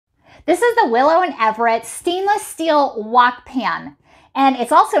This is the Willow & Everett stainless steel wok pan. And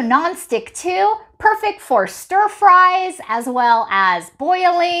it's also non-stick too, perfect for stir fries as well as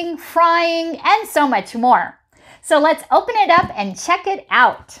boiling, frying, and so much more. So let's open it up and check it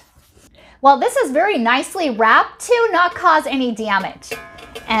out. Well, this is very nicely wrapped to not cause any damage.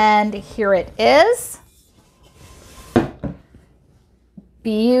 And here it is.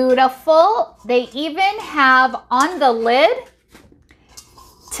 Beautiful. They even have on the lid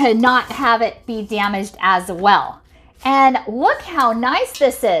to not have it be damaged as well. And look how nice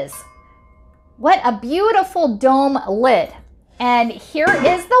this is. What a beautiful dome lid. And here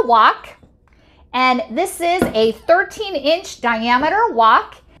is the wok. And this is a 13-inch diameter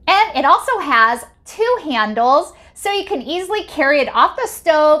wok. And it also has 2 handles, so you can easily carry it off the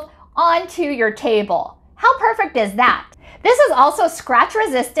stove onto your table. How perfect is that? This is also scratch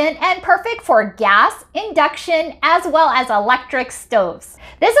resistant and perfect for gas, induction, as well as electric stoves.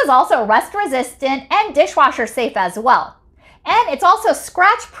 This is also rust resistant and dishwasher safe as well. And it's also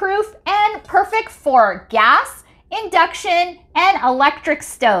scratch proof and perfect for gas, induction, and electric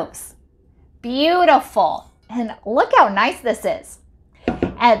stoves. Beautiful. And look how nice this is.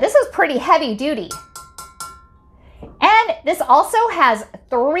 And this is pretty heavy duty. And this also has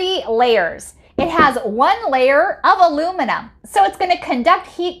 3 layers. It has 1 layer of aluminum, so it's going to conduct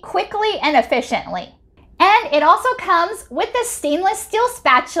heat quickly and efficiently. And it also comes with the stainless steel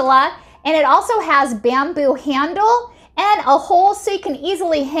spatula, and it also has bamboo handle and a hole so you can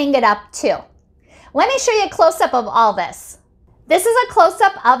easily hang it up too. Let me show you a close-up of all this. This is a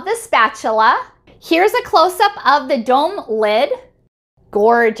close-up of the spatula. Here's a close-up of the dome lid.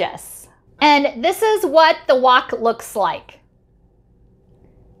 Gorgeous. And this is what the wok looks like.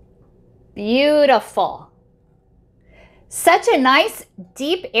 Beautiful. Such a nice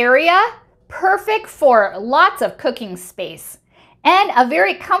deep area, perfect for lots of cooking space, and a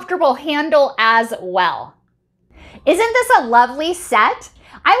very comfortable handle as well. Isn't this a lovely set?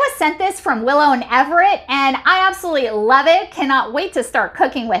 I was sent this from Willow & Everett, and I absolutely love it. Cannot wait to start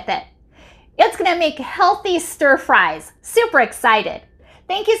cooking with it. It's gonna make healthy stir fries. Super excited.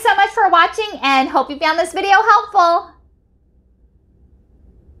 Thank you so much for watching and hope you found this video helpful.